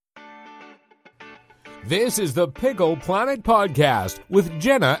This is the Pickle Planet Podcast with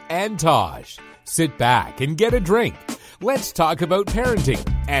Jenna and Tosh. Sit back and get a drink. Let's talk about parenting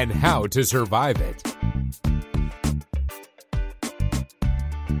and how to survive it.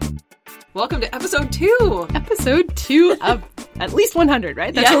 Welcome to episode 2. Episode 2 of at least 100,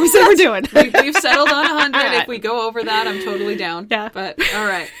 right? That's Yeah. what we said we're doing. We've settled on 100. If we go over that, I'm totally down. Yeah. But all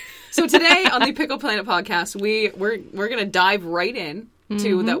right. So today on the Pickle Planet Podcast, we're going to dive right in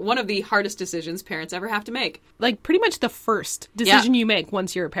to that one of the hardest decisions parents ever have to make. Like pretty much the first decision you make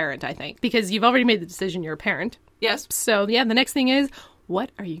once you're a parent, I think, because you've already made the decision you're a parent. Yes. So yeah, the next thing is, what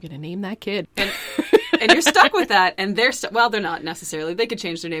are you going to name that kid? And you're stuck with that, and well, they're not necessarily. They could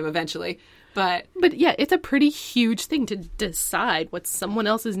change their name eventually, but yeah, it's a pretty huge thing to decide what someone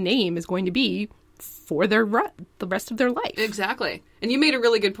else's name is going to be for the rest of their life. Exactly. And you made a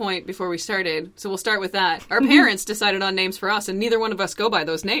really good point before we started, so we'll start with that. Our parents decided on names for us, and neither one of us go by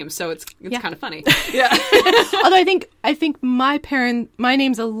those names, so it's kind of funny. Yeah. Although I think my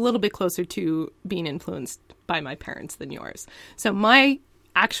name's a little bit closer to being influenced by my parents than yours. So my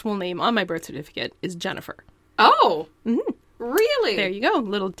actual name on my birth certificate is Jennifer. Oh. Mm-hmm. Really? There you go.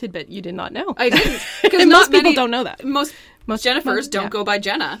 Little tidbit you did not know. I didn't. Because most people don't know that. Most Jennifers don't go by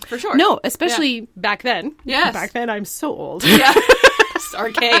Jenna, for sure. No, especially back then. Yes. Back then, I'm so old. Yeah. It's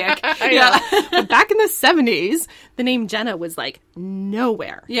archaic. Yeah. But back in the 70s, the name Jenna was like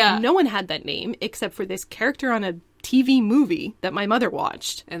nowhere. Yeah. No one had that name except for this character on a TV movie that my mother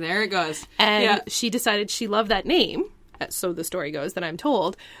watched. And there it goes. And she decided she loved that name. So the story goes that I'm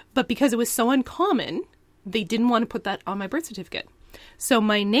told. But because it was so uncommon, they didn't want to put that on my birth certificate. So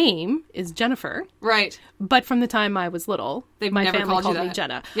my name is Jennifer. Right. But from the time I was little, my never family called you me that.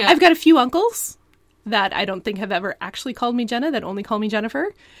 Jenna. Yeah. I've got a few uncles that I don't think have ever actually called me Jenna, that only call me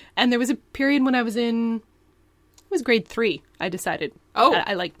Jennifer. And there was a period when I was it was grade 3, I decided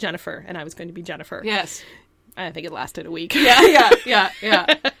I liked Jennifer and I was going to be Jennifer. Yes. I think it lasted a week. Yeah.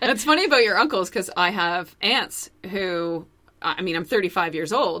 It's funny about your uncles because I have aunts who, I'm 35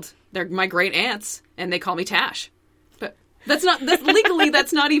 years old. They're my great aunts and they call me Tash. But that's legally,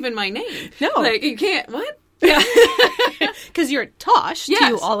 that's not even my name. No. Like, you can't, what? Yeah. Because you're Tosh Yes.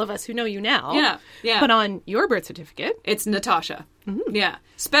 to all of us who know you now. Yeah. But on your birth certificate, It's Natasha. Mm-hmm. Yeah.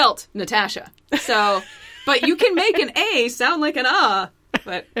 Spelt Natasha. So, but you can make an A sound like an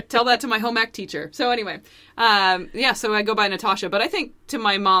but tell that to my home ec teacher. So anyway, so I go by Natasha. But I think to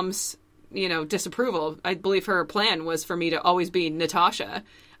my mom's, disapproval, I believe her plan was for me to always be Natasha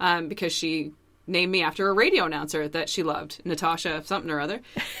because she named me after a radio announcer that she loved, Natasha something or other,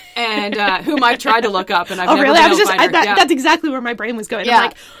 and whom I've tried to look up, and I've never really? been able to find her. That's exactly where my brain was going. Yeah. I'm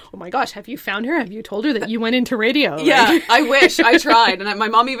like, oh my gosh, have you found her? Have you told her that you went into radio? Yeah, Like, I wish. I tried. And my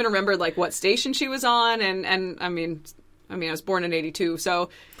mom even remembered, what station she was on, and I was born in 82, so,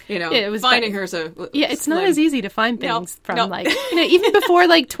 it was finding her is it's not as easy to find things from, no. even before,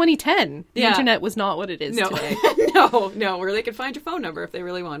 2010. The internet was not what it is today. No, where they could find your phone number if they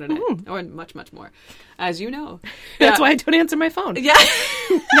really wanted it. Or much, much more, as you know. That's why I don't answer my phone. Yeah.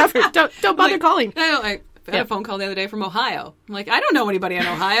 Never. Don't bother calling. I had a phone call the other day from Ohio. I'm like, I don't know anybody in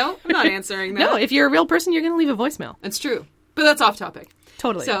Ohio. I'm not answering that. No, if you're a real person, you're going to leave a voicemail. That's true. But that's off topic.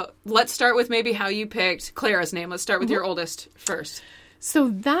 Totally. So let's start with maybe how you picked Clara's name. Let's start with your oldest first. So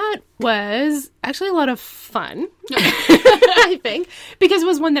that was actually a lot of fun, I think, because it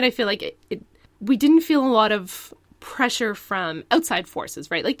was one that I feel like we didn't feel a lot of pressure from outside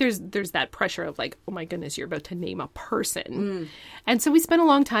forces, right? Like there's that pressure of oh my goodness, you're about to name a person. And so we spent a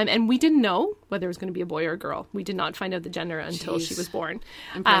long time and we didn't know whether it was going to be a boy or a girl. We did not find out the gender until she was born.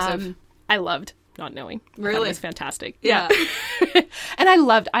 Impressive. I loved not knowing. Really? It was fantastic. Yeah. And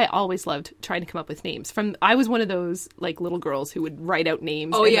I always loved trying to come up with names. I was one of those little girls who would write out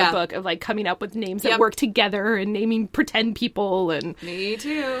names in their book of coming up with names that work together and naming pretend people. And me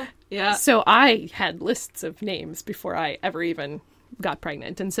too. Yeah. So I had lists of names before I ever even got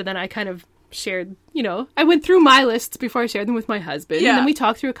pregnant. And so then I kind of shared, I went through my lists before I shared them with my husband. Yeah. And then we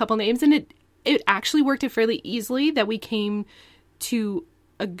talked through a couple names and it actually worked out fairly easily that we came to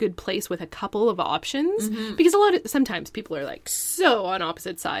a good place with a couple of options because sometimes people are so on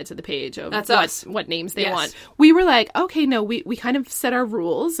opposite sides of the page of what names they want. We were okay, no, we kind of set our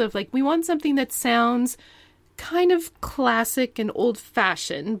rules of we want something that sounds kind of classic and old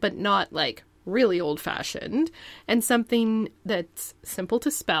fashioned, but not really old fashioned, and something that's simple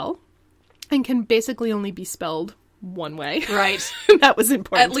to spell and can basically only be spelled one way. Right. That was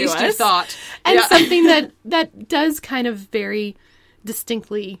important At least to us. you thought. And something that does kind of very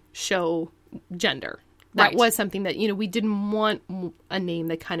distinctly show gender. That was something that, we didn't want a name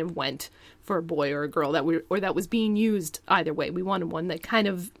that kind of went for a boy or a girl that was being used either way. We wanted one that kind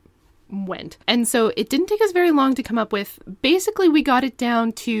of went. And so it didn't take us very long to come up with, basically we got it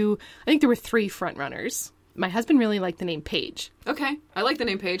down to, I think there were 3 front runners. My husband really liked the name Paige. Okay. I like the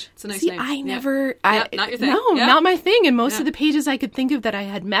name Paige. It's a nice See, name. I Yeah. never... Yeah, not your thing. No, Yeah. not my thing. And most of the Paiges I could think of that I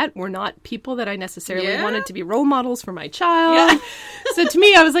had met were not people that I necessarily wanted to be role models for my child. Yeah. So to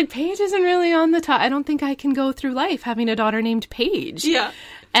me, I was like, Paige isn't really on the top. I don't think I can go through life having a daughter named Paige. Yeah.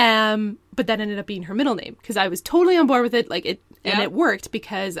 But that ended up being her middle name because I was totally on board with it. And it worked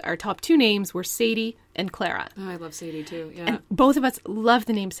because our top 2 names were Sadie and Clara. Oh, I love Sadie too. Yeah. And both of us loved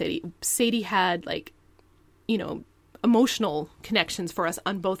the name Sadie. Sadie had emotional connections for us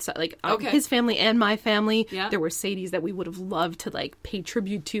on both sides. His family and my family. Yeah. There were Sadies that we would have loved to pay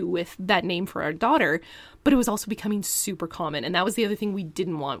tribute to with that name for our daughter. But it was also becoming super common. And that was the other thing we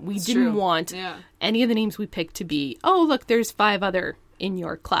didn't want. We didn't want any of the names we picked to be, oh, look, there's 5 other in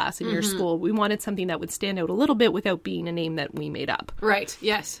your class, in your school. We wanted something that would stand out a little bit without being a name that we made up. Right.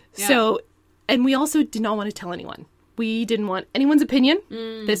 Yes. Yeah. So, and we also did not want to tell anyone. We didn't want anyone's opinion.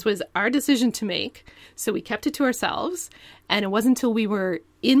 This was our decision to make. So we kept it to ourselves. And it wasn't until we were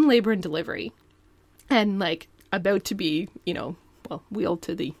in labor and delivery and about to be, wheeled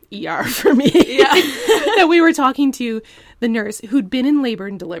to the ER for me, that we were talking to the nurse who'd been in labor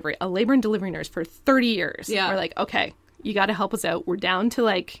and delivery, a labor and delivery nurse for 30 years. Yeah. We're like, okay, you got to help us out. We're down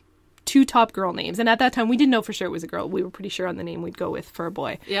to 2 top girl names. And at that time, we didn't know for sure it was a girl. We were pretty sure on the name we'd go with for a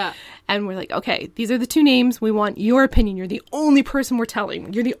boy. Yeah. And we're like, okay, these are the 2 names. We want your opinion. You're the only person we're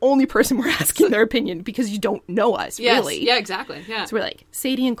telling. You're the only person we're asking their opinion because you don't know us, really. Yeah, exactly. Yeah. So we're like,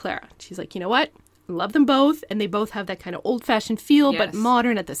 Sadie and Clara. She's like, you know what? I love them both. And they both have that kind of old-fashioned feel, but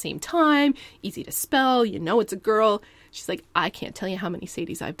modern at the same time. Easy to spell. You know it's a girl. She's like, I can't tell you how many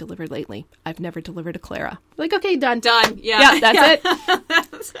Sadies I've delivered lately. I've never delivered a Clara. We're like, okay, done. Done. Yeah. Yeah,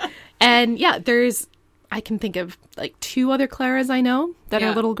 that's it. And I can think of 2 other Claras I know that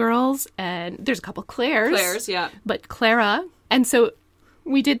are little girls. And there's a couple Claires. Claires, yeah. But Clara. And so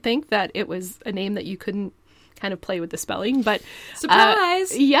we did think that it was a name that you couldn't kind of play with the spelling, but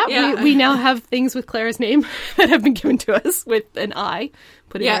surprise. We now have things with Clara's name that have been given to us with an I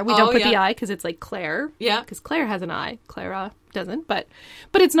put in there. We don't put the I because it's Claire. Yeah, because Claire has an I. Clara doesn't, but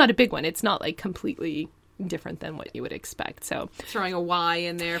it's not a big one. It's not completely different than what you would expect. So throwing a Y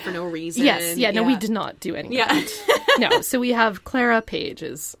in there for no reason. Yes, no, we did not do any of that. No, so we have Clara Page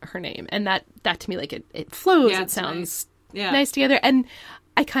is her name, and that to me it flows. It sounds nice together, and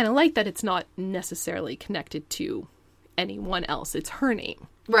I kind of like that it's not necessarily connected to anyone else. It's her name.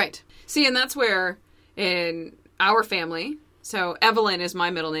 Right. See, and that's where in our family, so Evelyn is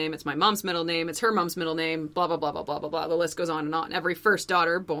my middle name. It's my mom's middle name. It's her mom's middle name. Blah, blah, blah, blah, blah, blah, blah. The list goes on and on. Every first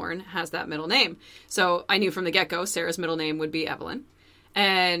daughter born has that middle name. So I knew from the get-go Sarah's middle name would be Evelyn.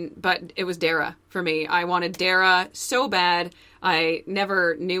 But it was Dara for me. I wanted Dara so bad. I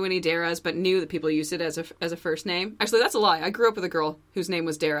never knew any Daras, but knew that people used it as a first name. Actually, that's a lie. I grew up with a girl whose name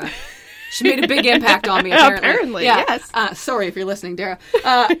was Dara. She made a big impact on me, apparently. Yes. Sorry if you're listening, Dara.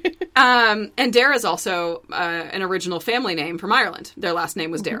 And Dara's also an original family name from Ireland. Their last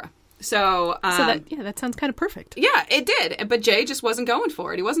name was Dara. So that sounds kind of perfect. Yeah, it did. But Jay just wasn't going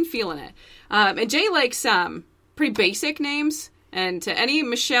for it. He wasn't feeling it. And Jay likes pretty basic names. And to any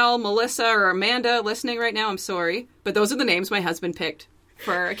Michelle, Melissa, or Amanda listening right now, I'm sorry. But those are the names my husband picked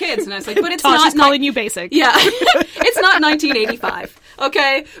for our kids. And I was like, but it's Tosh not... is calling you basic. Yeah. It's not 1985.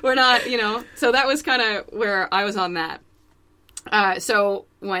 Okay? We're not, So that was kind of where I was on that. So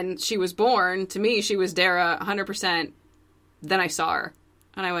when she was born, to me, she was Dara 100%. Then I saw her.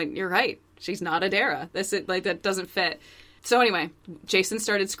 And I went, you're right. She's not a Dara. That doesn't fit. So anyway, Jason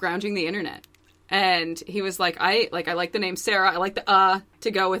started scrounging the internet. And he was like, I like the name Sarah. I like the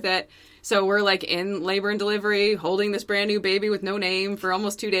to go with it. So we're in labor and delivery, holding this brand new baby with no name for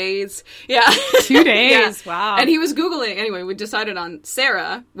almost 2 days. Yeah. 2 days. Yeah. Wow. And he was Googling. Anyway, we decided on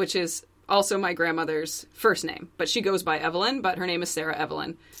Sarah, which is also my grandmother's first name. But she goes by Evelyn, but her name is Sarah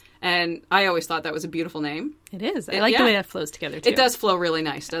Evelyn. And I always thought that was a beautiful name. It is. I like the way that flows together, too. It does flow really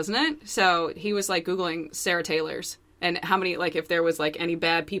nice, doesn't it? So he was Googling Sarah Taylors. And how many, if there was, any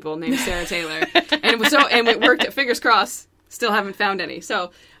bad people named Sarah Taylor. And it worked, fingers crossed, still haven't found any.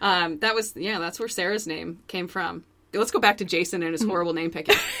 So, that's where Sarah's name came from. Let's go back to Jason and his horrible name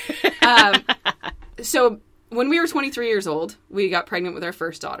picking. So, when we were 23 years old, we got pregnant with our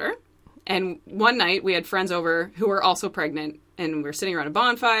first daughter. And one night, we had friends over who were also pregnant. And we were sitting around a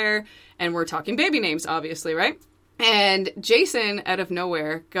bonfire, and we're talking baby names, obviously, right? And Jason, out of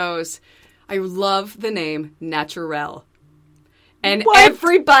nowhere, goes... I love the name Naturel. And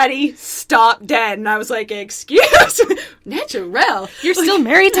everybody stopped dead. And I was like, excuse me? Naturel? You're still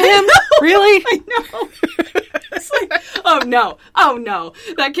married to him? Really? I know. It's like, oh no,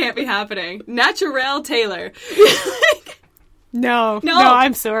 that can't be happening. Naturel Taylor. No,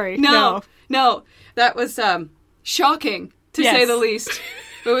 I'm sorry. No, that was shocking to say the least.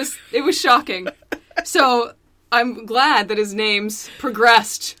 It was shocking. So I'm glad that his name's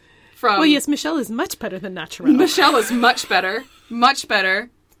progressed from. Well, yes, Michelle is much better than Naturel. Michelle is much better.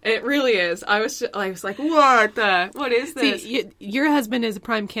 It really is. I was like, what is this? See, your husband is a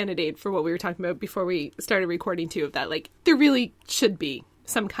prime candidate for what we were talking about before we started recording too, of that. Like, there really should be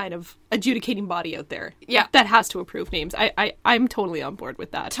some kind of adjudicating body out there. Yeah. That has to approve names. I'm totally on board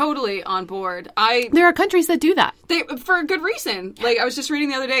with that. Totally on board. There are countries that do that. For a good reason. Like, I was just reading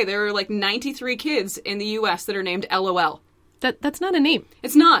the other day, there are like 93 kids in the U.S. that are named LOL. That's not a name.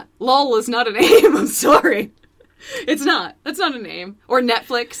 It's not. LOL is not a name. I'm sorry. It's not. That's not a name. Or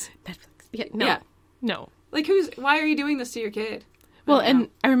Netflix. Yeah, no. Yeah. No. Like, why are you doing this to your kid? Well, and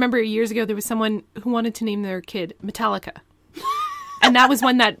I remember years ago there was someone who wanted to name their kid Metallica. And that was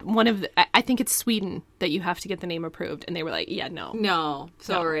I think it's Sweden that you have to get the name approved. And they were like, yeah, no. No,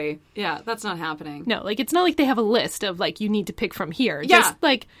 sorry. No. Yeah, that's not happening. No, like, it's not like they have a list of, like, you need to pick from here. Yeah. Just,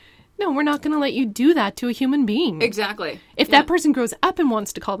 like, no, we're not going to let you do that to a human being. Exactly. If that person grows up and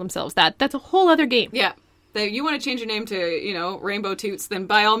wants to call themselves that's a whole other game. Yeah. You want to change your name to, Rainbow Toots, then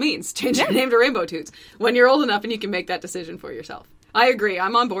by all means, change your name to Rainbow Toots when you're old enough and you can make that decision for yourself. I agree.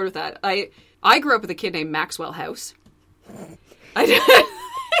 I'm on board with that. I grew up with a kid named Maxwell House.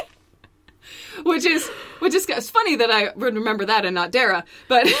 Which is it's funny that I would remember that and not Dara,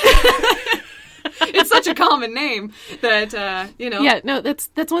 but it's such a common name that Yeah, no, that's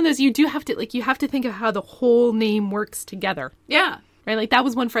one of those you have to think of how the whole name works together. Yeah. Right? Like, that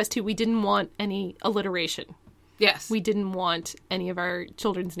was one for us too. We didn't want any alliteration. Yes. We didn't want any of our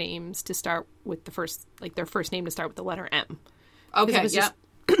children's names to start with their first name to start with the letter M. Okay, yeah.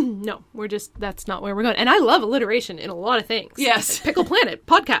 No, that's not where we're going. And I love alliteration in a lot of things. Yes. Like Pickle Planet,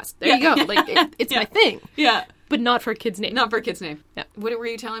 podcast. There you go. Like, it's my thing. Yeah. But not for a kid's name. Not for a kid's name. Yeah. What were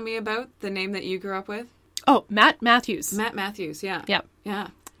you telling me about? The name that you grew up with? Oh, Matt Matthews. Matt Matthews, yeah. Yeah. Yeah.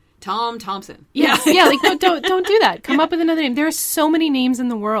 Tom Thompson. Yes. Yeah, like, don't do that. Come up with another name. There are so many names in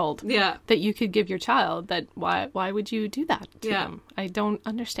the world that you could give your child that why would you do that to them? I don't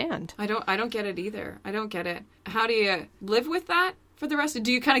understand. I don't get it either. I don't get it. How do you live with that for the rest of...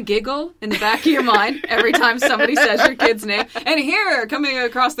 Do you kind of giggle in the back of your mind every time somebody says your kid's name? And here, coming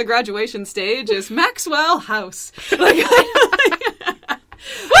across the graduation stage is Maxwell House. Like, woo!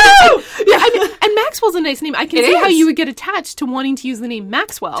 Yeah, and Maxwell's a nice name. I can see how you would get attached to wanting to use the name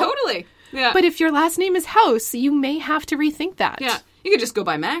Maxwell. Totally. Yeah. But if your last name is House, you may have to rethink that. Yeah. You could just go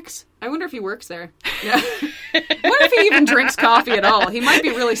by Max. I wonder if he works there. Yeah. I wonder if he even drinks coffee at all. He might be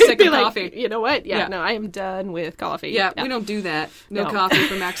really sick of coffee. You know what? Yeah, no, I am done with coffee. Yeah, we don't do that. No coffee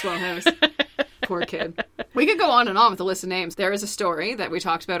for Maxwell House. Poor kid. We could go on and on with a list of names. There is a story that we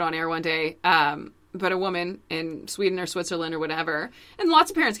talked about on air one day, about a woman in Sweden or Switzerland or whatever, and lots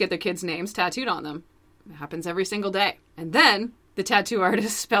of parents get their kids' names tattooed on them. It happens every single day. And then the tattoo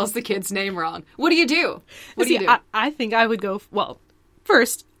artist spells the kid's name wrong. What do you do? I think I would go... Well,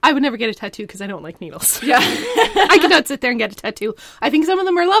 first, I would never get a tattoo because I don't like needles. Yeah. I could not sit there and get a tattoo. I think some of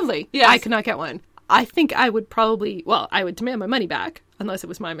them are lovely. Yes. I could not get one. I think I would probably... Well, I would demand my money back, unless it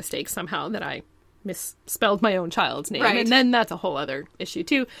was my mistake somehow that I misspelled my own child's name. Right. And then that's a whole other issue,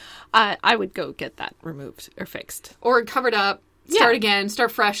 too. I would go get that removed or fixed. Or covered up. Start again.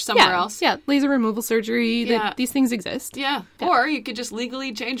 Start fresh somewhere else. Yeah. Laser removal surgery. Yeah. These things exist. Yeah. Or you could just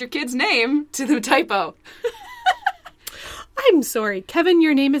legally change your kid's name to the typo. I'm sorry. Kevin,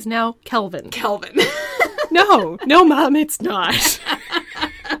 your name is now Kelvin. Kelvin. No, Mom, it's not.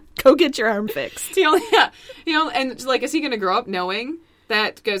 Go get your arm fixed. And like, is he going to grow up knowing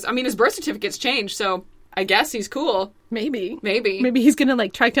that? Because, I mean, his birth certificate's changed, so I guess he's cool. Maybe he's going to,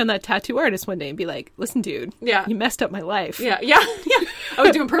 like, track down that tattoo artist one day and be like, listen, dude. Yeah. You messed up my life. Yeah. I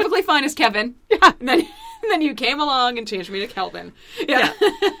was doing perfectly fine as Kevin. Yeah. And then you came along and changed me to Kelvin. Yeah.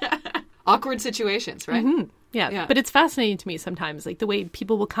 Awkward situations, right? Mm-hmm. Yeah. But it's fascinating to me sometimes, like, the way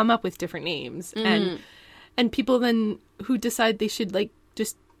people will come up with different names and people then who decide they should, like,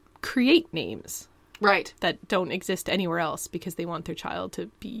 just create names. Right. That don't exist anywhere else because they want their child to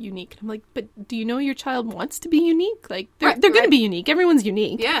be unique. I'm like, but do you know your child wants to be unique? Like, they're going to be unique. Everyone's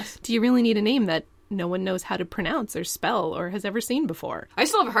unique. Yes. Do you really need a name that no one knows how to pronounce or spell or has ever seen before? I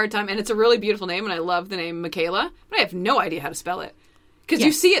still have a hard time, and it's a really beautiful name, and I love the name Michaela, but I have no idea how to spell it. Because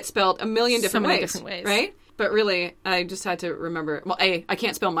you see it spelled a million different ways. Right? But really, I just had to remember, well, I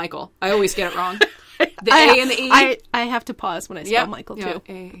can't spell Michael. I always get it wrong. The A and the E. I have to pause when I spell Michael, too.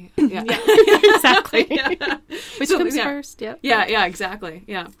 Yeah. Exactly. Yeah. Which So, comes yeah. first? Yeah. Yeah, exactly.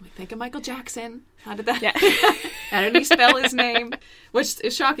 Yeah. Think of Michael Jackson. How did that? Yeah. How did he spell his name? Which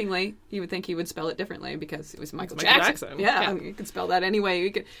is shockingly, you would think he would spell it differently because it was Michael Jackson. Yeah, I mean, you could spell that any way.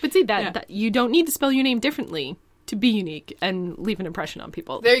 You could. But see, that you don't need to spell your name differently to be unique and leave an impression on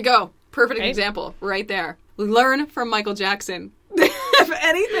people. There you go. Perfect Right? example right there. Learn from Michael Jackson. If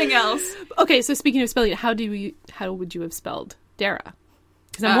anything else. Okay, so speaking of spelling, how would you have spelled Dara?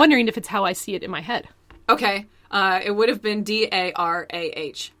 Because I'm wondering if it's how I see it in my head. Okay. It would have been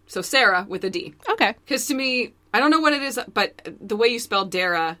Darah. So Sarah with a D. Okay. Because to me, I don't know what it is, but the way you spell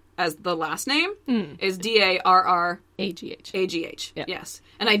Dara as the last name is Darr AGH. AGH. Yeah. Yes.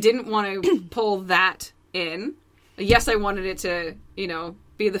 And I didn't want to pull that in. Yes, I wanted it to,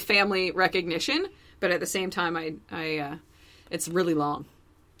 be the family recognition, but at the same time, I it's really long.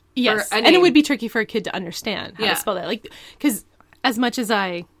 Yes, For a and it name. would be tricky for a kid to understand how Yeah. to spell that. Like, because as much as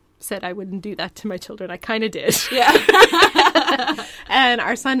I said I wouldn't do that to my children, I kind of did. Yeah. And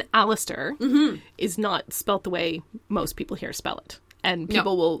our son Alistair is not spelt the way most people here spell it, and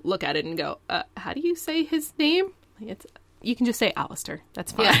people will look at it and go, "How do you say his name?" You can just say Alistair.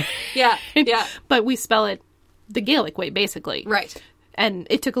 That's fine. Yeah. Yeah. But we spell it the Gaelic way, basically. Right. And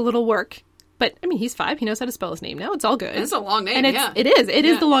it took a little work. But, I mean, he's 5. He knows how to spell his name now. It's all good. It's a long name, and yeah. It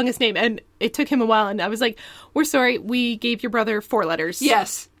is the longest name. And it took him a while. And I was like, we're sorry. We gave your brother 4 letters.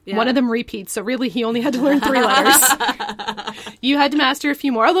 Yes. Yeah. One of them repeats. So really, he only had to learn 3 letters. You had to master a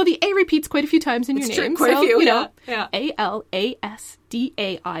few more. Although the A repeats quite a few times in your It's true, name. quite a so, few, you know, yeah.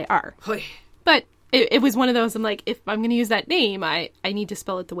 Alasdair. Hoy. But it was one of those, I'm like, if I'm going to use that name, I need to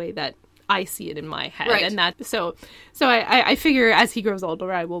spell it the way that I see it in my head. Right. And that, so I figure as he grows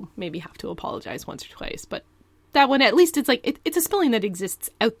older, I will maybe have to apologize once or twice. But that one, at least it's like, it's a spelling that exists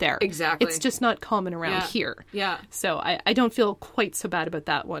out there. Exactly. It's just not common around here. Yeah. So I don't feel quite so bad about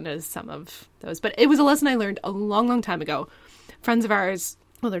that one as some of those. But it was a lesson I learned a long, long time ago. Friends of ours,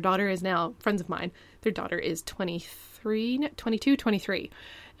 well, their daughter is now, friends of mine, their daughter is 22, 23.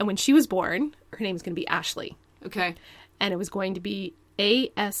 And when she was born, her name is going to be Ashley. Okay. And it was going to be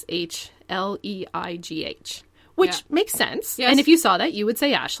Ashleigh, which makes sense. Yes. And if you saw that, you would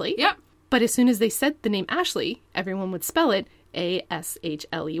say Ashley. Yep. But as soon as they said the name Ashley, everyone would spell it Ashley.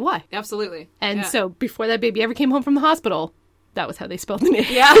 Absolutely. And so before that baby ever came home from the hospital, that was how they spelled the name.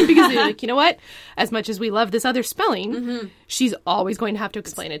 Yeah. Because they're like, you know what? As much as we love this other spelling, she's always going to have to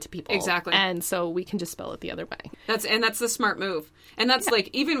explain it to people. Exactly. And so we can just spell it the other way. That's the smart move. And that's like,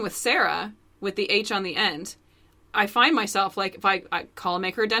 even with Sarah, with the H on the end, I find myself, like, if I call and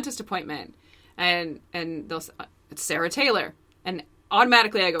make her a dentist appointment, and they'll it's Sarah Taylor, and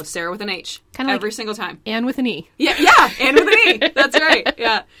automatically I go Sarah with an H. Kinda every like single time. And with an E. Yeah, and with an E. That's right.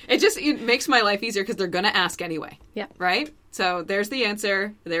 Yeah. It makes my life easier because they're going to ask anyway. Yeah. Right? So there's the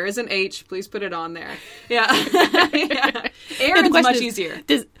answer. There is an H. Please put it on there. Yeah. Yeah. Aaron's much easier.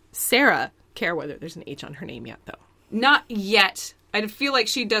 Does Sarah care whether there's an H on her name yet, though? Not yet. I feel like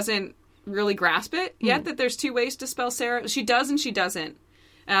she doesn't really grasp it yet, that there's 2 ways to spell Sarah. She does and she doesn't.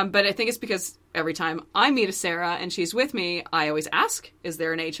 But I think it's because every time I meet a Sarah and she's with me, I always ask, is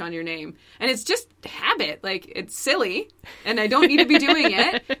there an H on your name? And it's just habit. Like, it's silly, and I don't need to be doing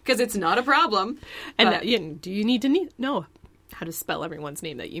it because it's not a problem. And do you need to know how to spell everyone's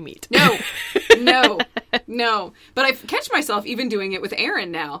name that you meet? No. But I catch myself even doing it with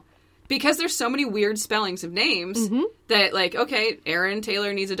Aaron now. Because there's so many weird spellings of names that, like, okay, Aaron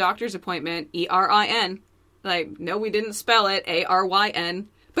Taylor needs a doctor's appointment, Erin. Like, no, we didn't spell it, Aryn.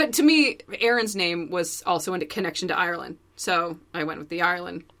 But to me, Aaron's name was also in connection to Ireland. So I went with the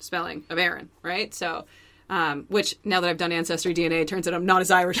Ireland spelling of Aaron, right? So, which, now that I've done Ancestry DNA, it turns out I'm not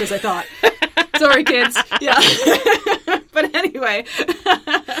as Irish as I thought. Sorry, kids. Yeah. But anyway.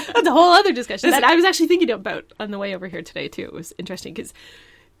 That's a whole other discussion that I was actually thinking about on the way over here today, too. It was interesting because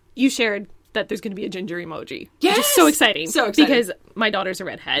you shared that there's going to be a ginger emoji. Yes! Which is so exciting. So exciting. Because my daughter's a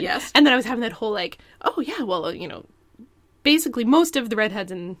redhead. Yes. And then I was having that whole, like, oh, yeah, well, basically most of the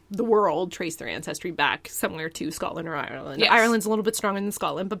redheads in the world trace their ancestry back somewhere to Scotland or Ireland. Yes. Ireland's a little bit stronger than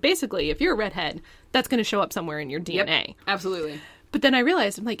Scotland, but basically, if you're a redhead, that's going to show up somewhere in your DNA. Yep, absolutely. But then I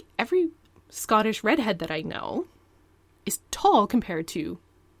realized, I'm like, every Scottish redhead that I know is tall compared to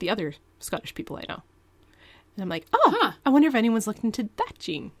the other Scottish people I know. And I'm like, I wonder if anyone's looked into that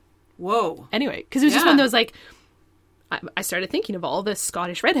gene. Whoa. Anyway, because it was just one of those, like, I started thinking of all the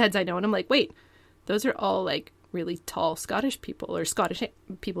Scottish redheads I know, and I'm like, wait, those are all, like, really tall Scottish people, or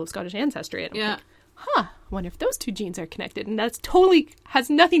people of Scottish ancestry. And I'm like, I wonder if those 2 genes are connected. And that's totally has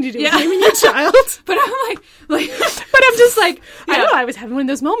nothing to do with naming your child. But I'm like, but I'm just like, I don't know, I was having one of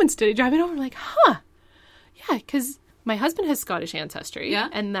those moments today driving over, like, yeah, because my husband has Scottish ancestry. Yeah.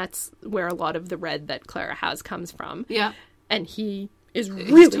 And that's where a lot of the red that Clara has comes from. Yeah. And he is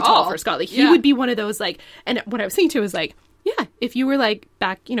really tall for Scott. Like, he Yeah. would be one of those, like, and what I was thinking too was like, yeah, if you were like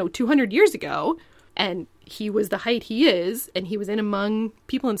back, 200 years ago and he was the height he is and he was in among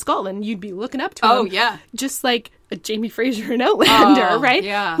people in Scotland, you'd be looking up to him. Oh, yeah. Just like a Jamie Fraser in Outlander, right?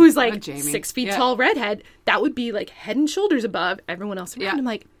 Yeah. Who's like Jamie. 6 feet Yeah. tall redhead. That would be like head and shoulders above everyone else around. Yeah. I'm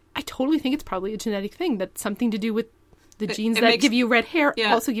like, I totally think it's probably a genetic thing. That's something to do with the genes it that makes- give you red hair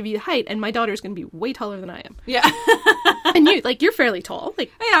Yeah. also give you the height. And my daughter's going to be way taller than I am. Yeah. And you're fairly tall.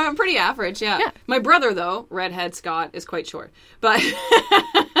 Like, Yeah, I'm pretty average, yeah. Yeah. My brother, though, redhead Scott, is quite short. But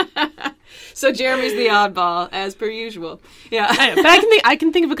so Jeremy's the oddball, as per usual. Yeah. but I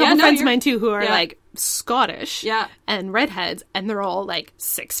can think of a couple no, friends of you're- mine too who are yeah. like Scottish Yeah. and redheads, and they're all like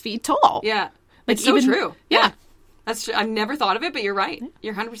 6 feet tall. Yeah. Like, It's so even- true. Yeah. That's true. I've never thought of it, but you're right.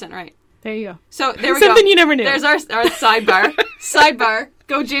 You're 100% right. There you go. So there we go. Something you never knew. There's our sidebar. Sidebar.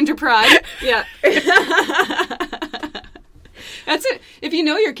 Go Ginger Pride. Yeah. That's it. If you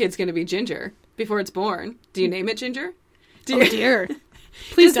know your kid's going to be Ginger before it's born, do you name it Ginger? Do you... Oh dear.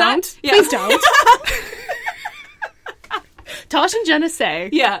 Please Does that- don't. Yeah. Please don't. Tosh and Jenna say,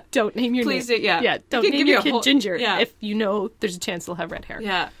 Yeah. don't name your Please name. do, yeah. Yeah, don't You can name give your you a kid whole- Ginger yeah. if you know there's a chance they'll have red hair.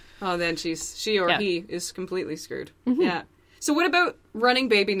 Yeah. Oh, then she or Yeah. he is completely screwed. Mm-hmm. Yeah. So what about running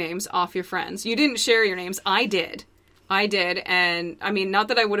baby names off your friends? You didn't share your names. I did. And I mean, not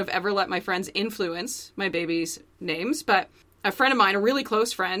that I would have ever let my friends influence my baby's names, but a friend of mine, a really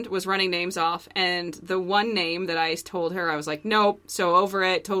close friend, was running names off, and the one name that I told her, I was like, nope, so over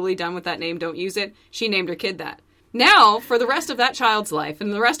it, totally done with that name, don't use it. She named her kid that. Now, for the rest of that child's life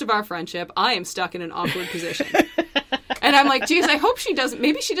and the rest of our friendship, I am stuck in an awkward position. And I'm like, geez, I hope she doesn't,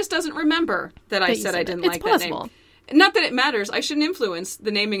 maybe she just doesn't remember that I That you said I said didn't it. like It's that possible. name. Not that it matters. I shouldn't influence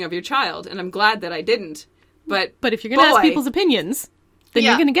the naming of your child, and I'm glad that I didn't. But But if you're going to ask boy. people's opinions, then Yeah.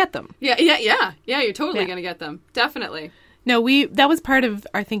 you're going to get them. Yeah, you're totally Yeah. going to get them. Definitely. No, that was part of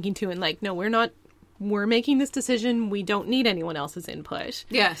our thinking too. And like, no, we're making this decision. We don't need anyone else's input.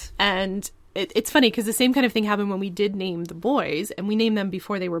 Yes. And it's funny because the same kind of thing happened when we did name the boys, and we named them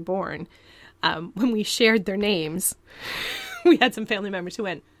before they were born. When we shared their names, we had some family members who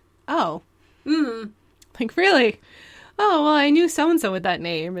went, oh, like, really? Oh, well, I knew so-and-so with that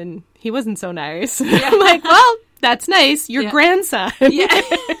name, and he wasn't so nice. I'm like, well, that's nice. Your Yeah. grandson. Yeah.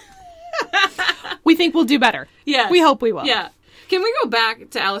 We think we'll do better. Yeah. We hope we will. Yeah. Can we go back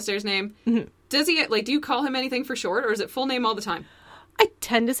to Alistair's name? Mm-hmm. Does he, do you call him anything for short, or is it full name all the time? I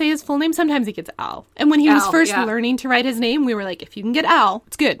tend to say his full name. Sometimes he gets Al. And when he was Al, first yeah. learning to write his name, we were like, if you can get Al,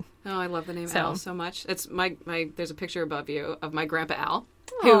 it's good. Oh, I love the name So- Al so much. It's my there's a picture above you of my grandpa Al,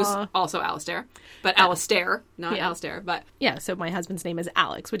 who's Aw. also Alistair, but Alistair, not Yeah. Alistair, but Yeah, so my husband's name is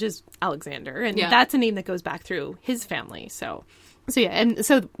Alex, which is Alexander, and Yeah. that's a name that goes back through his family. So yeah, and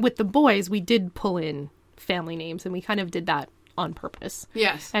so with the boys, we did pull in family names, and we kind of did that on purpose.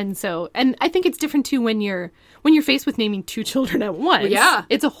 yes. And I think it's different too when you're faced with naming two children at once. Yeah.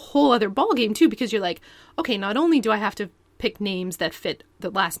 It's a whole other ballgame too, because you're like, okay, not only do I have to pick names that fit the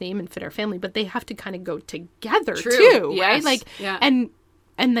last name and fit our family, but they have to kind of go together True. too, Yes. right? Like, Yeah. and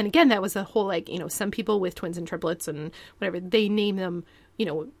then again, that was a whole, some people with twins and triplets and whatever, they name them,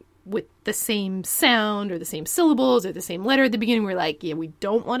 with the same sound or the same syllables or the same letter at the beginning. We're like, yeah, we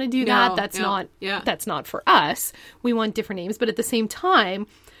don't want to do that. No, That's no, not, yeah. that's not for us. We want different names, but at the same time,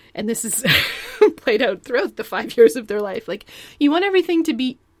 and this is played out throughout the 5 years of their life, like, you want everything to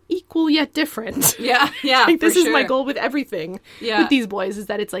be equal yet different. Yeah, yeah. Like, this for is my sure. goal with everything Yeah. with these boys, is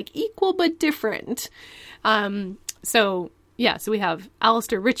that it's like equal but different. So we have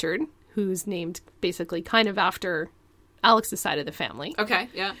Alistair Richard, who's named basically kind of after Alex's side of the family, Okay,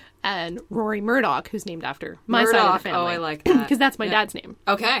 yeah. and Rory Murdoch, who's named after my side of Murdoch. the family. Oh, I like that. Because that's my Yeah. dad's name.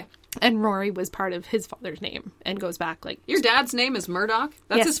 Okay. And Rory was part of his father's name and goes back like... Your dad's name is Murdoch?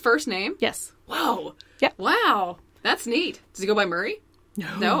 That's Yes. his first name? Yes. Whoa. Yeah. Wow. That's neat. Does he go by Murray? No.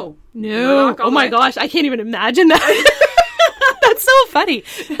 No. Murdoch all Oh the my way. gosh, I can't even imagine that. That's so funny.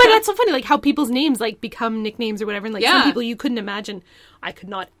 But that's so funny, like how people's names like become nicknames or whatever. And like some Yeah. people you couldn't imagine. I could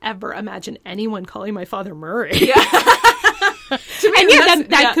not ever imagine anyone calling my father Murray. Yeah. To me, And yeah, that's-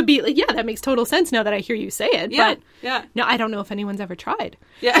 that could be like, yeah, that makes total sense now that I hear you say it. Yeah, But yeah. no, I don't know if anyone's ever tried.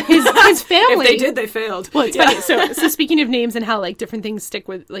 Yeah. His family. If they did, they failed. Well, it's Yeah. funny. So speaking of names and how like different things stick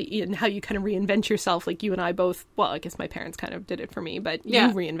with, like, and how you kind of reinvent yourself, like you and I both, well, I guess my parents kind of did it for me, but Yeah.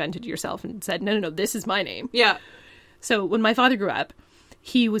 you reinvented yourself and said, no, this is my name. Yeah. So when my father grew up,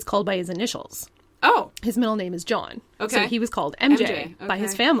 he was called by his initials. Oh. His middle name is John. Okay. So he was called MJ, MJ, by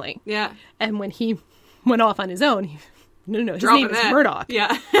his okay. family. Yeah. And when he went off on his own, his Dropping name is that. Murdoch.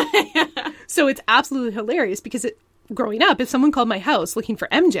 Yeah. So it's absolutely hilarious because growing up, if someone called my house looking for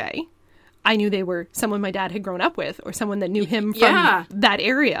MJ, I knew they were someone my dad had grown up with or someone that knew him from that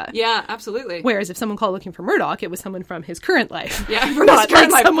area. Yeah, absolutely. Whereas if someone called looking for Murdoch, it was someone from his current life. Yeah, from not like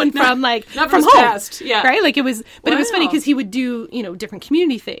someone from like not from his home. past. Yeah. Right? Like it was, but it was funny because he would do, different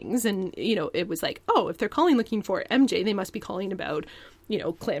community things. And, it was like, oh, if they're calling looking for MJ, they must be calling about,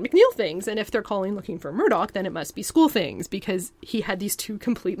 Clan McNeil things. And if they're calling looking for Murdoch, then it must be school things because he had these two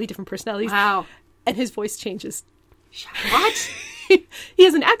completely different personalities. Wow. And his voice changes. What? He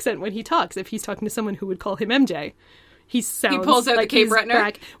has an accent when he talks. If he's talking to someone who would call him MJ, he pulls out like the Cape he's Breton.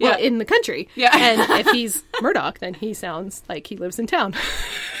 Back, in the country. Yeah. And if he's Murdoch, then he sounds like he lives in town.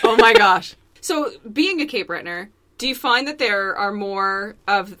 Oh my gosh. So, being a Cape Bretoner, do you find that there are more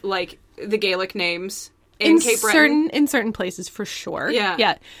of like the Gaelic names in Cape Breton? In certain places, for sure. Yeah.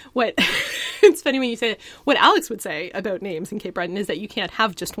 Yeah. What it's funny when you say it. What Alex would say about names in Cape Breton is that you can't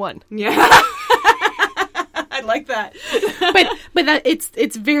have just one. Yeah. I like that. but that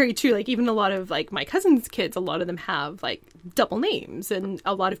it's very true. Like even a lot of like my cousin's kids, a lot of them have like double names, and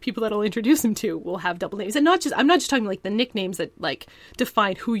a lot of people that I'll introduce them to will have double names. And I'm not just talking like the nicknames that like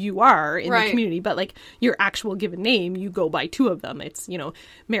define who you are in the community, but like your actual given name, you go by two of them. It's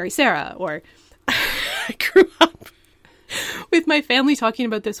Mary Sarah, or I grew up with my family talking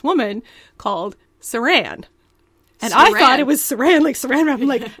about this woman called Saran. And I thought it was Saran, like Saran wrap. I'm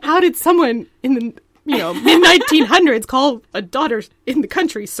like, how did someone in the mid-1900s call a daughter in the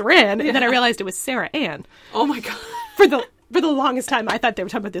country Saran? And then I realized it was Sarah Ann. Oh my God. For the longest time, I thought they were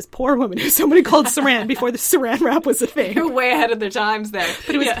talking about this poor woman who somebody called Saran before the Saran wrap was a thing. You're way ahead of their times there.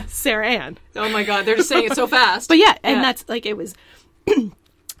 But it was Sarah Ann. Oh my God, they're just saying it so fast. But that's like it was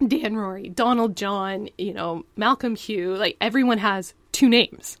Dan Rory, Donald John, Malcolm Hugh. Like everyone has two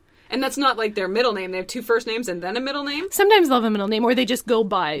names. And that's not like their middle name. They have two first names and then a middle name? Sometimes they'll have a middle name, or they just go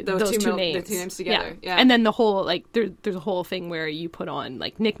by those two names. The two names together. Yeah. And then the whole, like, there's a whole thing where you put on,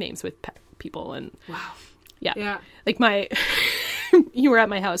 like, nicknames with people. And wow. Yeah. Like you were at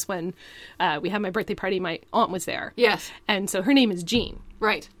my house when we had my birthday party. My aunt was there. Yes. And so her name is Jean.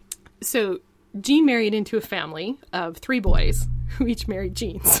 Right. So Jean married into a family of 3 boys who each married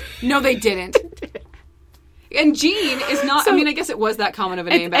Jeans. No, they didn't. And Jean is not, I mean, I guess it was that common of a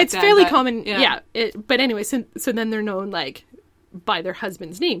name back then. It's fairly common, yeah. But anyway, so then they're known, like, by their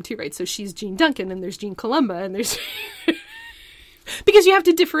husband's name, too, right? So she's Jean Duncan, and there's Jean Columba, and there's... Because you have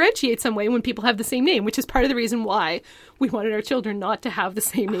to differentiate some way when people have the same name, which is part of the reason why we wanted our children not to have the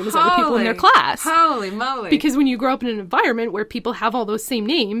same name as other people in their class. Holy moly. Because when you grow up in an environment where people have all those same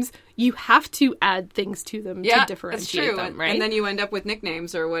names, you have to add things to them to differentiate them, right? And then you end up with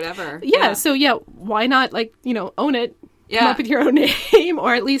nicknames or whatever. So why not, like, own it? Come up with your own name,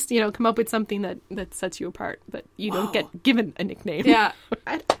 or at least, come up with something that sets you apart, but you don't get given a nickname. Yeah.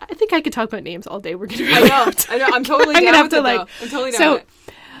 I think I could talk about names all day. We're going to I know. I'm totally down with it, though. I'm totally down with it.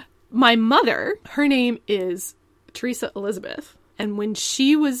 My mother, her name is Teresa Elizabeth, and when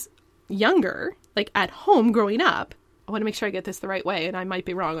she was younger, like at home growing up, I want to make sure I get this the right way, and I might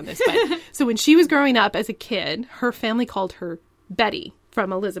be wrong on this, but so when she was growing up as a kid, her family called her Betty.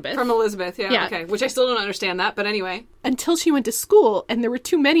 From Elizabeth. Yeah, okay. Which I still don't understand that, but anyway. Until she went to school, and there were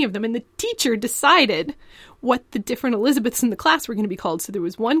too many of them, and the teacher decided what the different Elizabeths in the class were going to be called. So there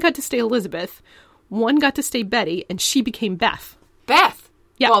was one got to stay Elizabeth, one got to stay Betty, and she became Beth. Beth?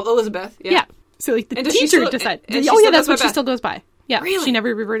 Yeah. Well, Elizabeth. Yeah. So like the teacher decided. That's what she still goes by. Yeah, really? She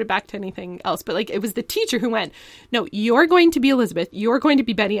never reverted back to anything else. But, like, it was the teacher who went, no, you're going to be Elizabeth, you're going to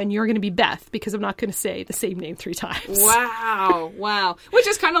be Betty, and you're going to be Beth, because I'm not going to say the same name 3 times. Wow. Which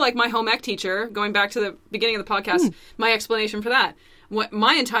is kind of like my home ec teacher, going back to the beginning of the podcast, my explanation for that.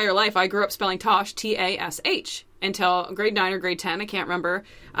 My entire life, I grew up spelling Tosh, T-A-S-H, until grade 9 or grade 10. I can't remember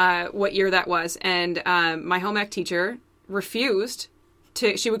what year that was. And my home ec teacher refused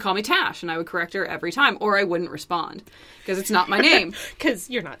she would call me Tash, and I would correct her every time, or I wouldn't respond, because it's not my name. Because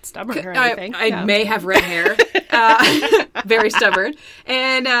you're not stubborn or anything. I may have red hair. Very stubborn.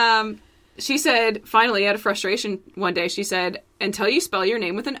 And she said, finally, out of frustration one day, she said, until you spell your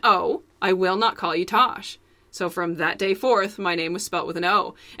name with an O, I will not call you Tosh. So from that day forth, my name was spelt with an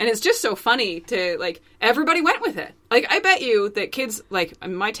O. And it's just so funny to, like, everybody went with it. Like, I bet you that kids, like,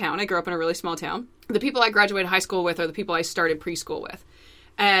 in my town, I grew up in a really small town, the people I graduated high school with are the people I started preschool with.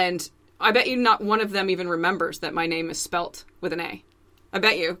 And I bet you not one of them even remembers that my name is spelt with an A. I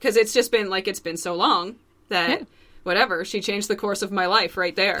bet you. Because it's just been, like, it's been so long that, whatever, she changed the course of my life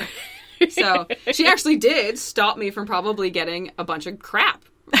right there. So, she actually did stop me from probably getting a bunch of crap.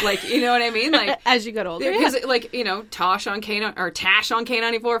 Like, you know what I mean? Like, as you got older. Because, like, Tosh on K, or Tash on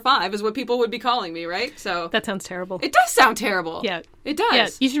K94.5 is what people would be calling me, right? So that sounds terrible. It does sound terrible. Yeah. It does. Yeah,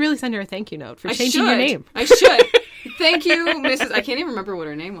 you should really send her a thank you note for changing your name. I should. Thank you, Mrs. I can't even remember what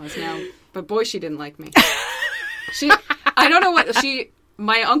her name was now, but boy, she didn't like me. I don't know what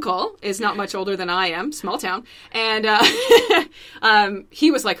my uncle is not much older than I am, small town, and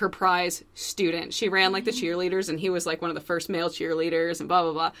he was like her prize student. She ran like the cheerleaders, and he was like one of the first male cheerleaders, and blah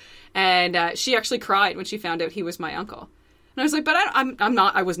blah blah. And she actually cried when she found out he was my uncle. And I was like, but I'm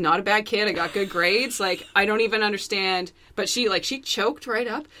not. I was not a bad kid. I got good grades. Like, I don't even understand. But she choked right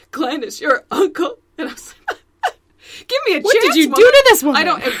up. Glenn is your uncle, and I was like, give me a chance. What did you do to this woman?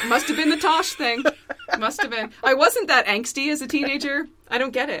 It must have been the Tosh thing. Must have been. I wasn't that angsty as a teenager. I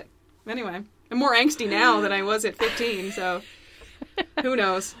don't get it. Anyway, I'm more angsty now than I was at 15, so who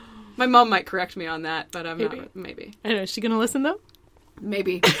knows? My mom might correct me on that, but I'm not. Maybe. I know. Is she going to listen, though?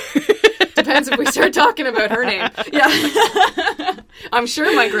 Maybe. Depends if we start talking about her name. Yeah. I'm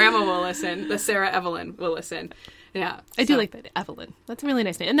sure my grandma will listen. The Sarah Evelyn will listen. Yeah. I do like that. Evelyn. That's a really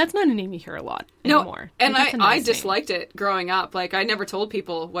nice name. And that's not a name you hear a lot anymore. No, and I disliked it growing up. Like, I never told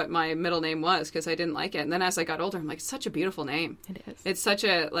people what my middle name was because I didn't like it. And then as I got older, I'm like, it's such a beautiful name. It is. It's such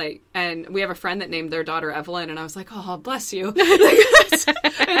a, and we have a friend that named their daughter Evelyn, and I was like, oh, bless you.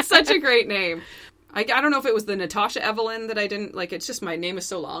 It's such a great name. I don't know if it was the Natasha Evelyn that I didn't, it's just my name is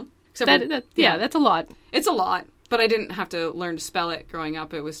so long. That's a lot. It's a lot. But I didn't have to learn to spell it growing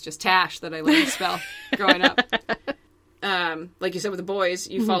up. It was just Tash that I learned to spell growing up. Like you said with the boys,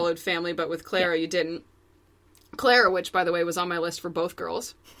 you followed family, but with Clara, you didn't. Clara, which, by the way, was on my list for both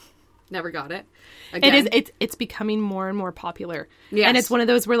girls. Never got it. Again. It's becoming more and more popular. Yes. And it's one of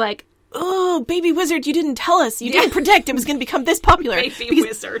those where oh, Baby Wizard, you didn't tell us. You didn't predict it was going to become this popular. Baby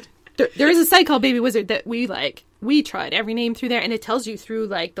Wizard. There is a site called Baby Wizard that we tried every name through there, and it tells you through,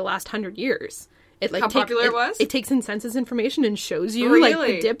 the last 100 years. How popular it was? It takes in census information and shows you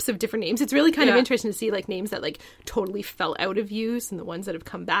really? the dips of different names. It's really kind of interesting to see names that totally fell out of use and the ones that have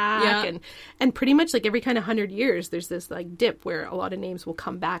come back. And pretty much every kind of 100 years there's this dip where a lot of names will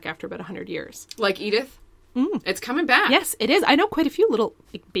come back after about 100 years. Like Edith? It's coming back. Yes, it is. I know quite a few little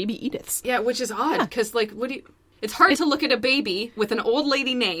baby Ediths. Yeah, which is odd because it's hard to look at a baby with an old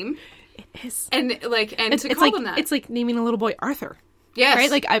lady name. It is. And to call them that. It's like naming a little boy Arthur. Yes.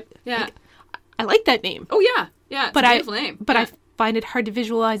 Right? I like that name. Oh, yeah. Yeah, it's a beautiful name. But I find it hard to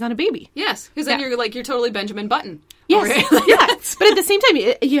visualize on a baby. Yes, because then you're totally Benjamin Button. Yes, yeah. But at the same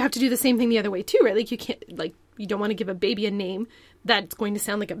time, you have to do the same thing the other way, too, right? You can't, you don't want to give a baby a name that's going to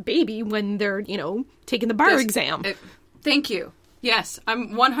sound like a baby when they're, taking the bar exam. Thank you. Yes,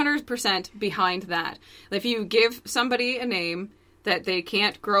 I'm 100% behind that. If you give somebody a name that they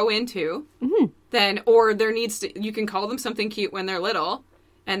can't grow into, then, or you can call them something cute when they're little,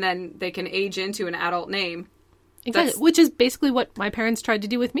 and then they can age into an adult name. Exactly. Which is basically what my parents tried to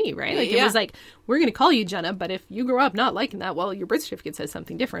do with me, right? It was we're going to call you Jenna, but if you grow up not liking that, well, your birth certificate says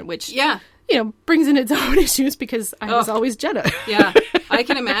something different, which, brings in its own issues because I was always Jenna. Yeah, I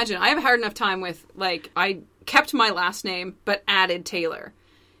can imagine. I have a hard enough time with, I kept my last name, but added Taylor.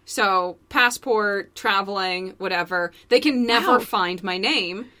 So, passport, traveling, whatever, they can never find my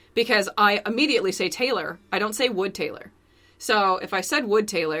name because I immediately say Taylor. I don't say Wood Taylor. So if I said Wood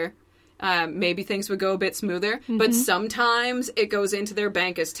Taylor, maybe things would go a bit smoother. But sometimes it goes into their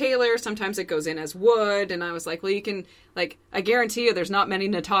bank as Taylor. Sometimes it goes in as Wood. And I was like, well, you can, I guarantee you there's not many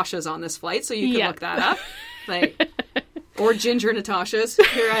Natashas on this flight. So you can look that up. Or Ginger Natashas.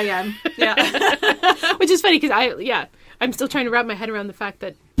 Here I am. Yeah. Which is funny because I'm still trying to wrap my head around the fact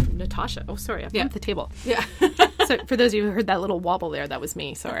that Natasha. Oh, sorry. I'm at the table. Yeah. So for those of you who heard that little wobble there, that was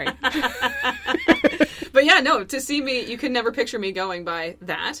me. Sorry. But to see me, you could never picture me going by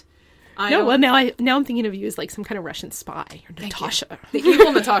that. Well, now I'm thinking of you as some kind of Russian spy or Natasha. The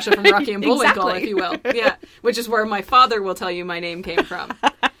evil Natasha from Rocky and Bullwinkle, if you will. Yeah, which is where my father will tell you my name came from.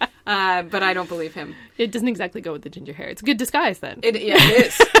 But I don't believe him. It doesn't exactly go with the ginger hair. It's a good disguise, then. It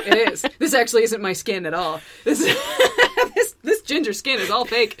is. It is. This actually isn't my skin at all. This ginger skin is all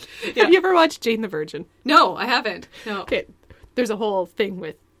fake. Yeah. Have you ever watched Jane the Virgin? No, I haven't. No. Okay. There's a whole thing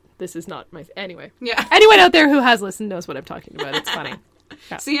with this is not my... Anyway. Yeah. Anyone out there who has listened knows what I'm talking about. It's funny.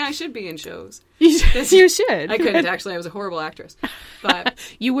 Yeah. See, I should be in shows. You should. I couldn't, actually. I was a horrible actress. But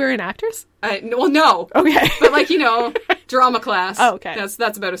you were an actress? No. Okay. But, drama class. Oh, okay.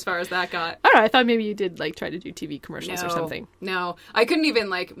 That's about as far as that got. I don't know. I thought maybe you did, try to do TV commercials or something. No. I couldn't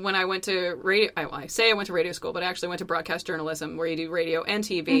even, when I went to radio... I say I went to radio school, but I actually went to broadcast journalism, where you do radio and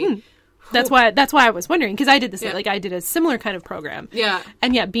TV. Mm-hmm. That's why I was wondering, because I did this. I did a similar kind of program. Yeah.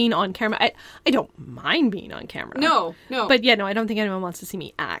 And being on camera, I don't mind being on camera. No. But I don't think anyone wants to see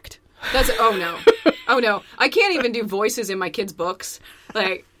me act. Oh no. I can't even do voices in my kids' books.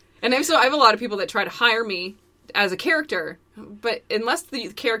 And so I have a lot of people that try to hire me as a character. But unless the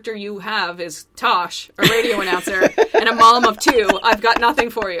character you have is Tosh, a radio announcer, and a mom of 2, I've got nothing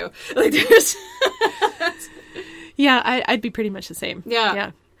for you. Like, there's... Yeah, I'd be pretty much the same.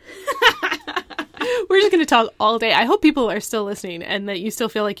 Yeah. We're just going to talk all day. I hope people are still listening and that you still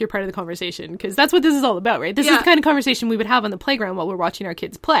feel like you're part of the conversation, because that's what this is all about, right? This is the kind of conversation we would have on the playground while we're watching our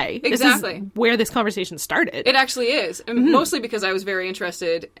kids play. Exactly. This is where this conversation started. It actually is. And mostly because I was very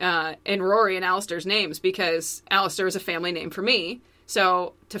interested in Rory and Alistair's names, because Alistair is a family name for me.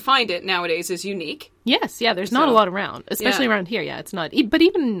 So to find it nowadays is unique. Yes, yeah, there's not a lot around, especially around here. Yeah, it's not. But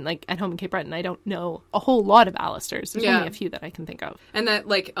even like at home in Cape Breton, I don't know a whole lot of Alistairs. There's only a few that I can think of. And that,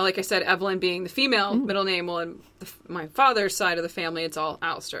 like I said, Evelyn being the female middle name, well, in my father's side of the family, it's all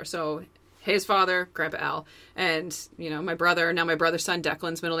Alistair. So his father, Grandpa Al, and, my brother, now my brother's son,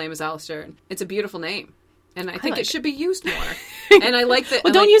 Declan's middle name is Alistair. It's a beautiful name. And I think it should be used more. And I like that.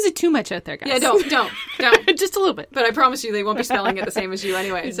 Well, don't use it too much out there, guys. Yeah, don't. Just a little bit. But I promise you, they won't be spelling it the same as you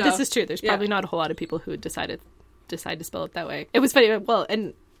anyway. So. This is true. There's probably not a whole lot of people who decide to spell it that way. It was funny. Well,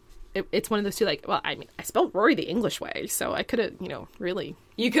 and it's one of those two, like, well, I mean, I spelled Rory the English way, so I could have, really...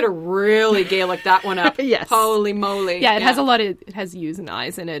 You could have really Gaelic that one up. Yes. Holy moly. Yeah, it has a lot of... It has U's and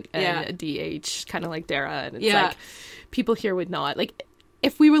I's in it, and a DH, kind of like Dara, and it's like, people here would not... Like,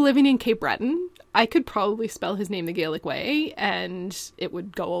 if we were living in Cape Breton... I could probably spell his name the Gaelic way, and it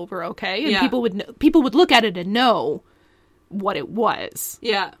would go over okay. And people would look at it and know what it was.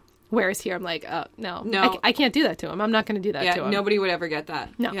 Yeah. Whereas here, I'm like, no. I can't do that to him. I'm not going to do that to him. Nobody would ever get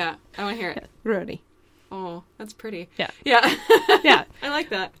that. No. Yeah, I want to hear it. Yeah. Rory. Oh, that's pretty. Yeah. Yeah. Yeah. I like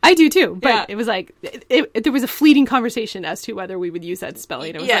that. I do too, but it was like, there was a fleeting conversation as to whether we would use that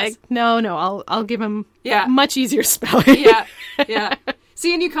spelling. It was like, no, I'll give him much easier spelling. Yeah.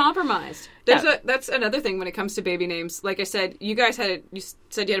 See, and you compromised. That's another thing when it comes to baby names. Like I said, you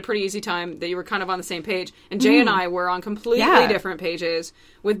said you had a pretty easy time, that you were kind of on the same page. And Jay and I were on completely different pages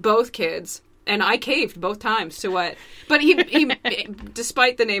with both kids. And I caved both times to what... But he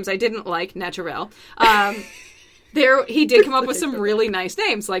despite the names I didn't like, Naturel, he did come up with some really nice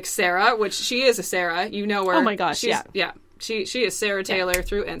names, like Sarah, which she is a Sarah. You know her. Oh my gosh, Yeah. She is Sarah Taylor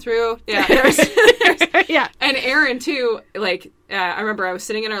through and through. Yeah. Yeah. And Erin, too, like, I remember I was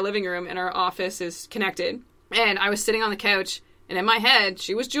sitting in our living room, and our office is connected, and I was sitting on the couch, and in my head,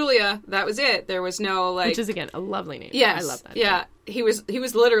 she was Julia. That was it. There was no, like... Which is, again, a lovely name. Yes. I love that. Yeah. He was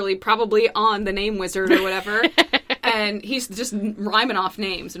literally probably on the name wizard or whatever, and he's just rhyming off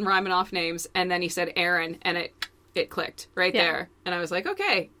names, and then he said Erin, and it clicked right there. And I was like,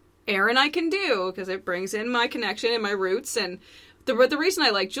 okay, Erin I can do, because it brings in my connection and my roots. And the reason I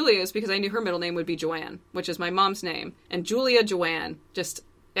like Julia is because I knew her middle name would be Joanne, which is my mom's name. And Julia Joanne,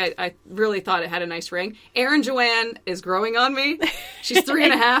 I really thought it had a nice ring. Erin Joanne is growing on me. She's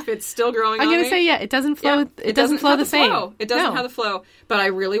 3.5. It's still growing on me. I'm going to say, it doesn't flow. Yeah, it doesn't flow the same. It doesn't have the flow. But I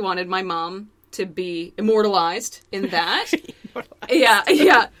really wanted my mom to be immortalized in that. Yeah.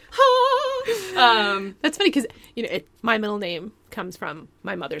 That's funny because, my middle name comes from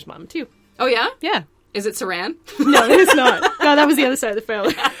my mother's mom, too. Oh, yeah? Yeah. Is it Saran? No, it is not. No, that was the other side of the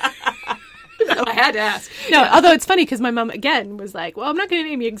family. No, I had to ask. No, although it's funny because my mom, again, was like, well, I'm not going to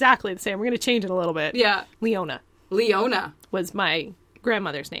name you exactly the same. We're going to change it a little bit. Yeah. Leona was my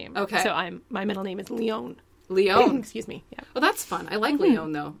grandmother's name. Okay. So my middle name is Leon. Excuse me. Yeah. Well, that's fun. I like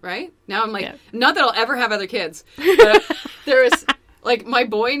Leon, though, right? Now I'm like, not that I'll ever have other kids, but there was, like, my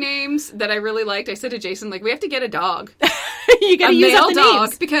boy names that I really liked. I said to Jason, like, we have to get a dog. You gotta use up the dog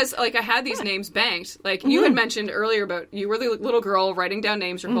names. Because, like, I had these names banked. Like, you had mentioned earlier about you were the little girl writing down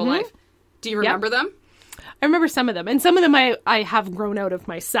names your whole life. Do you remember them? I remember some of them, and some of them I have grown out of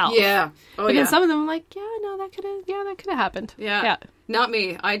myself. Yeah. Oh, but then some of them I'm like, that could have happened. Yeah. Not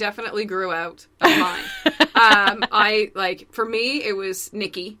me. I definitely grew out of mine. For me, it was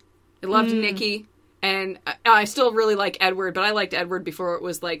Nikki. I loved Nikki. And I still really like Edward, but I liked Edward before it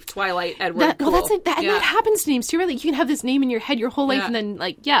was like Twilight Edward. That happens to names too, really. You can have this name in your head your whole life, and then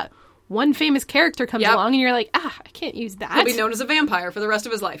one famous character comes along, and you're like, I can't use that. He'll be known as a vampire for the rest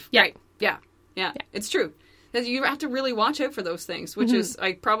of his life. Yeah. Right. Yeah. It's true. You have to really watch out for those things, which is,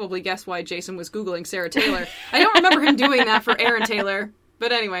 I probably guess why Jason was Googling Sarah Taylor. I don't remember him doing that for Erin Taylor.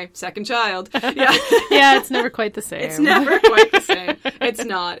 But anyway, second child. Yeah. Yeah, it's never quite the same. It's never quite the same. It's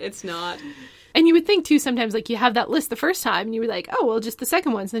not. And you would think, too, sometimes, like, you have that list the first time, and you were like, oh, well, just the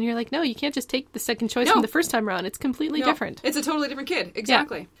second ones. Then you're like, no, you can't just take the second choice from the first time around. It's completely different. It's a totally different kid.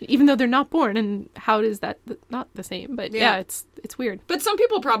 Exactly. Yeah. Even though they're not born, and how is that not the same? But, yeah, it's weird. But some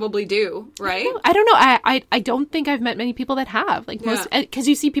people probably do, right? I don't know. I don't think I've met many people that have. Like, most, because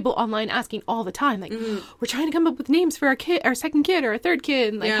you see people online asking all the time, like, we're trying to come up with names for our second kid or our third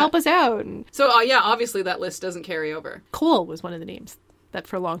kid, and, like, help us out. And so, obviously that list doesn't carry over. Cole was one of the names that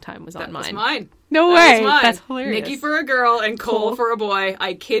for a long time was on mine. That was mine. No way. That's hilarious. Nikki for a girl and Cole for a boy.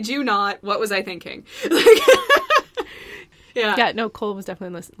 I kid you not. What was I thinking? Yeah, no, Cole was definitely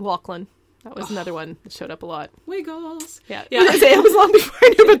on this. Lachlan. That was another one that showed up a lot. Wiggles. Yeah. It was long before I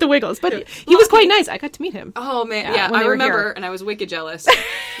knew about the Wiggles, but he was quite nice. I got to meet him. Oh, man. Yeah, I remember, and I was wicked jealous.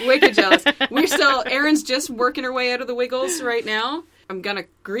 Wicked jealous. Erin's just working her way out of the Wiggles right now. I'm going to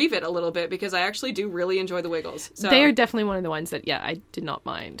grieve it a little bit because I actually do really enjoy the Wiggles. So. They are definitely one of the ones that, I did not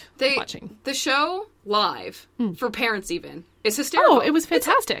mind watching. The show live, for parents even, is hysterical. Oh, it was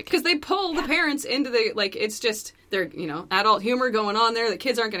fantastic. Because they pull the parents into the, like, it's just, they're, adult humor going on there that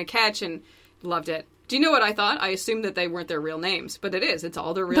kids aren't going to catch, and loved it. Do you know what I thought? I assumed that they weren't their real names, but it is. It's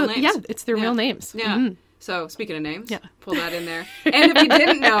all their real names. Yeah, it's their real names. Yeah. Mm-hmm. So, speaking of names, pull that in there. And if you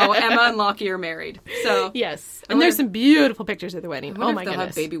didn't know, Emma and Lockie are married. So yes. And there's some beautiful pictures of the wedding. Oh, my goodness. They'll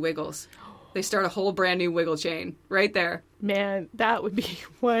have baby Wiggles. They start a whole brand new Wiggle chain right there. Man, that would be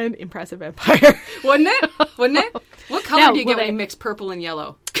one impressive empire. Wouldn't it? Wouldn't it? What color do you get when you mix purple and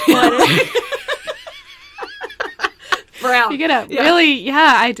yellow? Brown. You get a really,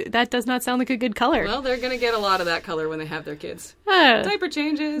 that does not sound like a good color. Well, they're going to get a lot of that color when they have their kids. Diaper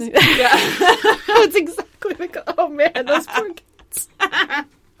changes. That's exactly the color. Oh, man, those poor kids.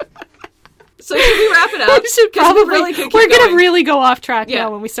 So should we wrap it up? We should probably. We're going to really go off track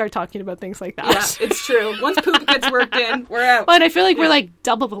now when we start talking about things like that. Yeah, it's true. Once poop gets worked in, we're out. Well, and I feel like we're like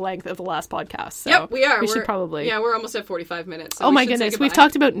double the length of the last podcast. So yep, we are. We should probably. Yeah, we're almost at 45 minutes. So oh my goodness, we've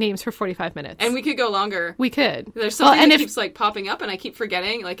talked about names for 45 minutes. And we could go longer. We could. There's something that keeps like popping up and I keep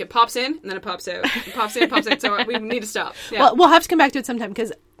forgetting. Like it pops in and then it pops out. It pops in, it pops out. So we need to stop. Yeah. Well, we'll have to come back to it sometime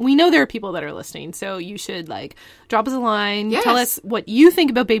because we know there are people that are listening. So you should like drop us a line. Yes. Tell us what you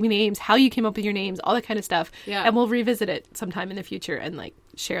think about baby names, how you came up with your names, all that kind of stuff. Yeah. And we'll revisit it sometime in the future and like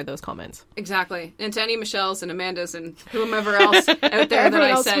share those comments. Exactly. And to any Michelles and Amandas and whomever else out there that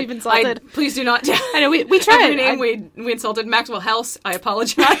I said, please do not. I know we tried. Every name we insulted. Maxwell House, I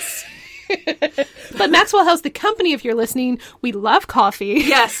apologize. But Maxwell House, the company, if you're listening, we love coffee.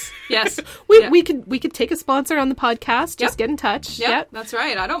 Yes. We could take a sponsor on the podcast. Just get in touch. Yep, that's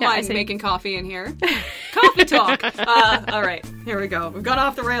right. I don't mind making coffee in here. Coffee talk. All right, here we go. We've got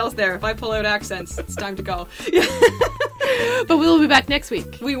off the rails there. If I pull out accents, it's time to go. But we will be back next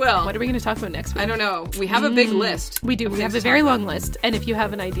week. We will. What are we going to talk about next week? I don't know. We have a big list. We do. We have a very long list. And if you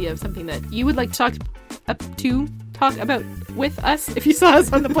have an idea of something that you would like to talk about with us, if you saw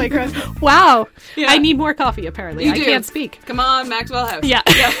us on the playground, wow. Yeah. I need more coffee, apparently. I can't speak. Come on, Maxwell House. Yeah.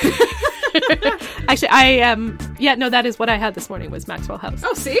 Actually, that is what I had this morning was Maxwell House.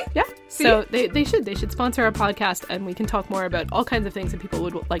 Oh, see? Yeah. See? So they should sponsor our podcast and we can talk more about all kinds of things that people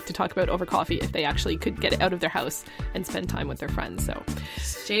would like to talk about over coffee if they actually could get it out of their house and spend time with their friends. So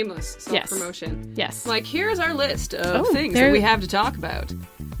shameless self-promotion. Yes. Like, here's our list of things that we have to talk about.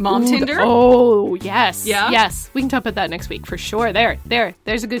 Mom Tinder? Oh, yes. Yeah? Yes. We can talk about that next week for sure.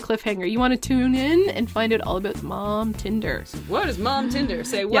 There's a good cliffhanger. You want to tune in and find out all about Mom Tinder. What is Mom Tinder?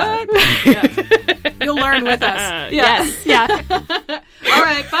 Say what? Yeah. You'll learn with us. Yes. Yeah. All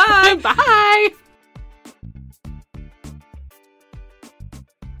right. Bye. Bye.